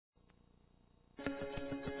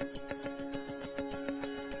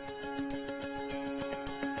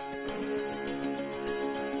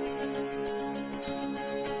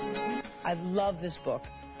I love this book.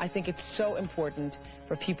 I think it's so important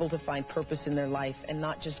for people to find purpose in their life and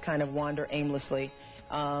not just kind of wander aimlessly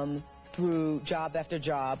through job after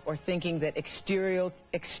job, or thinking that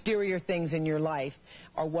exterior things in your life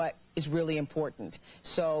are what is really important.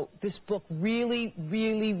 So this book really,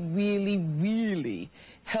 really, really, really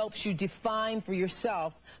helps you define for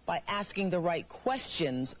yourself by asking the right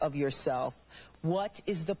questions of yourself. What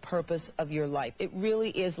is the purpose of your life? It really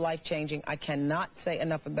is life-changing. I cannot say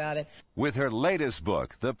enough about it. With her latest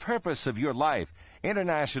book, The Purpose of Your Life,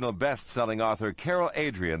 international best-selling author Carol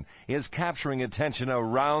Adrienne is capturing attention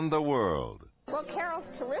around the world. Well, Carol's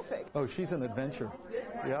terrific. Oh, she's an adventure.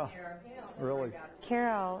 Yeah, really.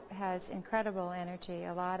 Carol has incredible energy,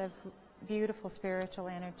 a lot of beautiful spiritual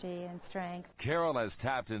energy and strength. Carol has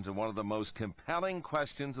tapped into one of the most compelling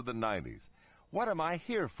questions of the 90s. What am I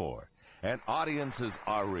here for? And audiences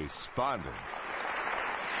are responding.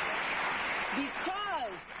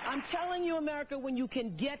 Because I'm telling you, America, when you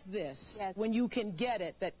can get this, yes, when you can get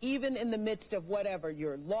it, that even in the midst of whatever,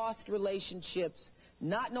 your lost relationships,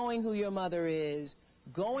 not knowing who your mother is,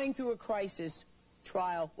 going through a crisis,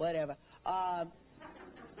 trial, whatever,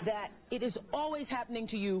 that it is always happening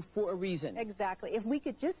to you for a reason. Exactly. If we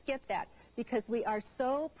could just get that, because we are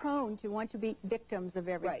so prone to want to be victims of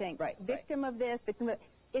everything. Right. Victim of this, victim of...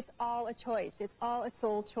 It's all a choice. It's all a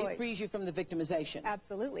soul choice. It frees you from the victimization.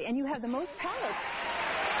 Absolutely. And you have the most power.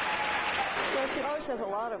 Well, she always has a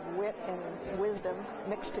lot of wit and wisdom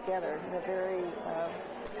mixed together in a very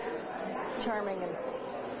charming and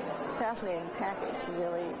fascinating package. She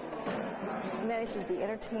really manages to be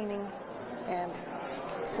entertaining and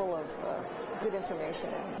full of good information.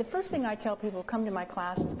 The first thing I tell people who come to my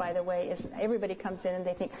classes, by the way, is everybody comes in and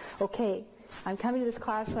they think, okay, I'm coming to this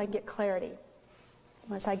class so I get clarity.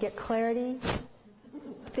 Once I get clarity,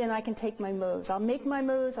 then I can take my moves. I'll make my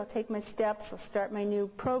moves, I'll take my steps, I'll start my new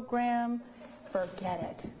program.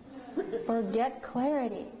 Forget it. Forget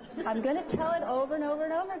clarity. I'm going to tell it over and over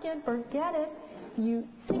and over again. Forget it. You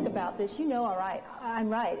think about this, you know, all right, I'm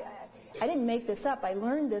right. I didn't make this up. I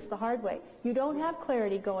learned this the hard way. You don't have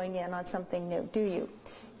clarity going in on something new, do you?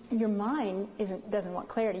 Your mind doesn't want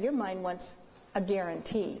clarity. Your mind wants a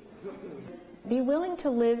guarantee. Be willing to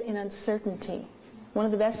live in uncertainty. One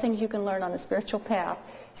of the best things you can learn on the spiritual path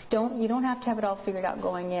is you don't have to have it all figured out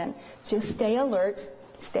going in. Just stay alert,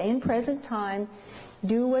 stay in present time,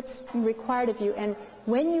 do what's required of you, and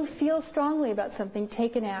when you feel strongly about something,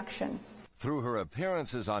 take an action. Through her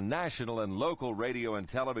appearances on national and local radio and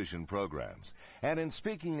television programs, and in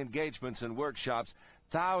speaking engagements and workshops,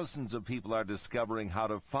 thousands of people are discovering how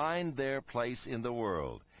to find their place in the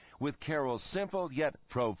world with Carol's simple yet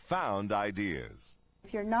profound ideas.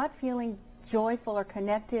 If you're not feeling joyful or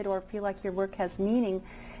connected or feel like your work has meaning,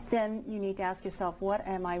 then you need to ask yourself, what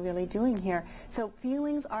am I really doing here? So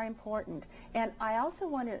feelings are important. And I also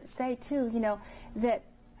want to say, too, that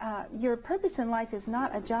your purpose in life is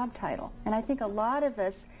not a job title. And I think a lot of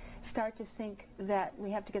us start to think that we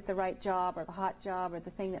have to get the right job or the hot job or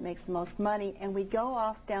the thing that makes the most money, and we go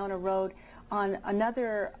off down a road on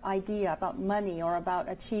another idea about money or about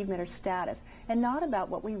achievement or status, and not about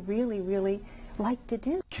what we really, really like to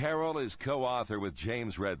do. Carol is co-author with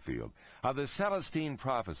James Redfield of the Celestine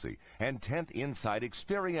Prophecy and 10th Insight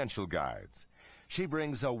Experiential Guides. She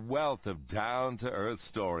brings a wealth of down-to-earth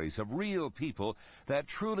stories of real people that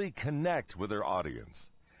truly connect with her audience.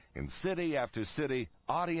 In city after city,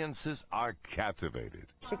 audiences are captivated.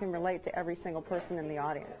 She can relate to every single person in the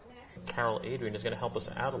audience. Carol Adrienne is going to help us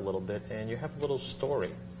out a little bit, and you have a little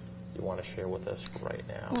story you want to share with us right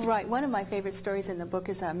now. Right. One of my favorite stories in the book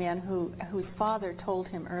is a man whose father told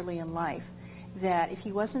him early in life that if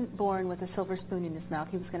he wasn't born with a silver spoon in his mouth,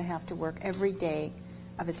 he was going to have to work every day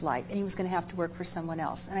of his life, and he was going to have to work for someone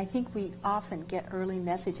else. And I think we often get early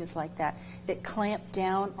messages like that clamp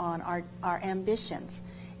down on our ambitions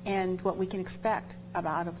and what we can expect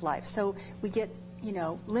out of life. So we get,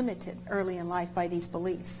 limited early in life by these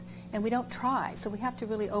beliefs, and we don't try. So we have to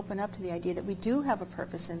really open up to the idea that we do have a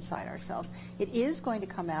purpose inside ourselves. It is going to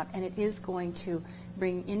come out, and it is going to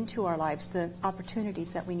bring into our lives the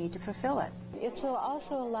opportunities that we need to fulfill it. It's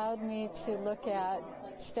also allowed me to look at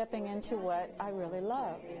stepping into what I really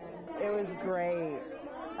love. It was great.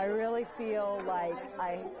 I really feel like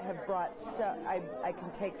I have brought I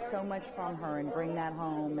can take so much from her and bring that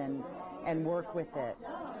home and work with it.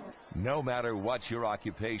 No matter what your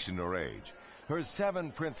occupation or age, her 7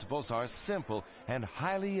 principles are simple and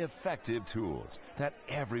highly effective tools that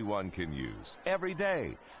everyone can use every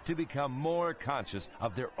day to become more conscious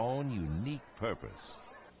of their own unique purpose.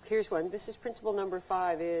 Here's one. This is principle number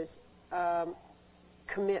 5 is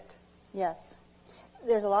commit. Yes.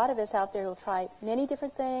 there's a lot of us out there who'll try many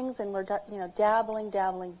different things, and we're, dabbling,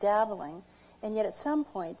 and yet at some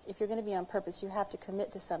point, if you're going to be on purpose, you have to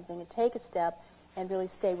commit to something and take a step and really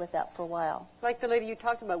stay with that for a while. Like the lady you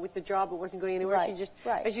talked about with the job that wasn't going anywhere. Right, She just,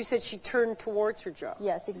 right. as you said, she turned towards her job.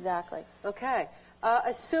 Yes, exactly. Okay.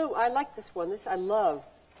 Assume, I like this one, this I love.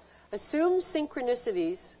 Assume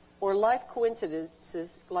synchronicities or life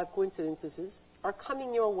coincidences are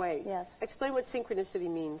coming your way. Yes. Explain what synchronicity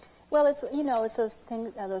means. Well, it's, it's those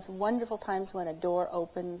things, those wonderful times when a door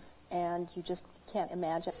opens and you just can't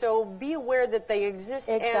imagine. So be aware that they exist.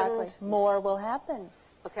 Exactly. And more will happen.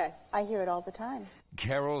 Okay. I hear it all the time.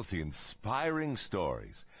 Carol's inspiring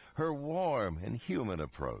stories, her warm and human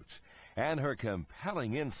approach, and her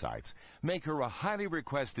compelling insights make her a highly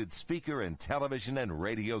requested speaker and television and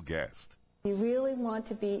radio guest. You really want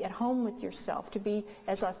to be at home with yourself, to be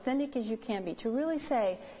as authentic as you can be, to really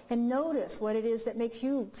say and notice what it is that makes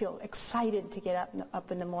you feel excited to get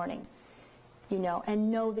up in the morning,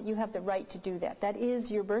 and know that you have the right to do that. That is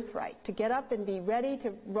your birthright, to get up and be ready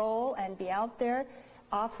to roll and be out there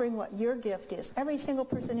offering what your gift is. Every single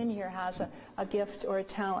person in here has a gift or a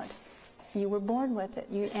talent. You were born with it,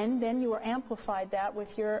 and then you were amplified that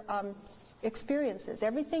with your experiences.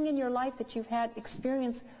 Everything in your life that you've had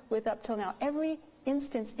experience with up till now, every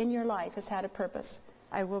instance in your life has had a purpose.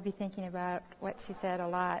 I will be thinking about what she said a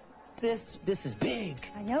lot. This is big.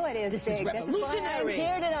 I know it is This big. is revolutionary. That's why I'm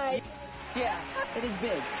here tonight. Yeah, it is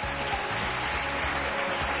big.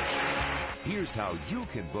 Here's how you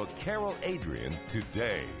can book Carol Adrienne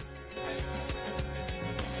today.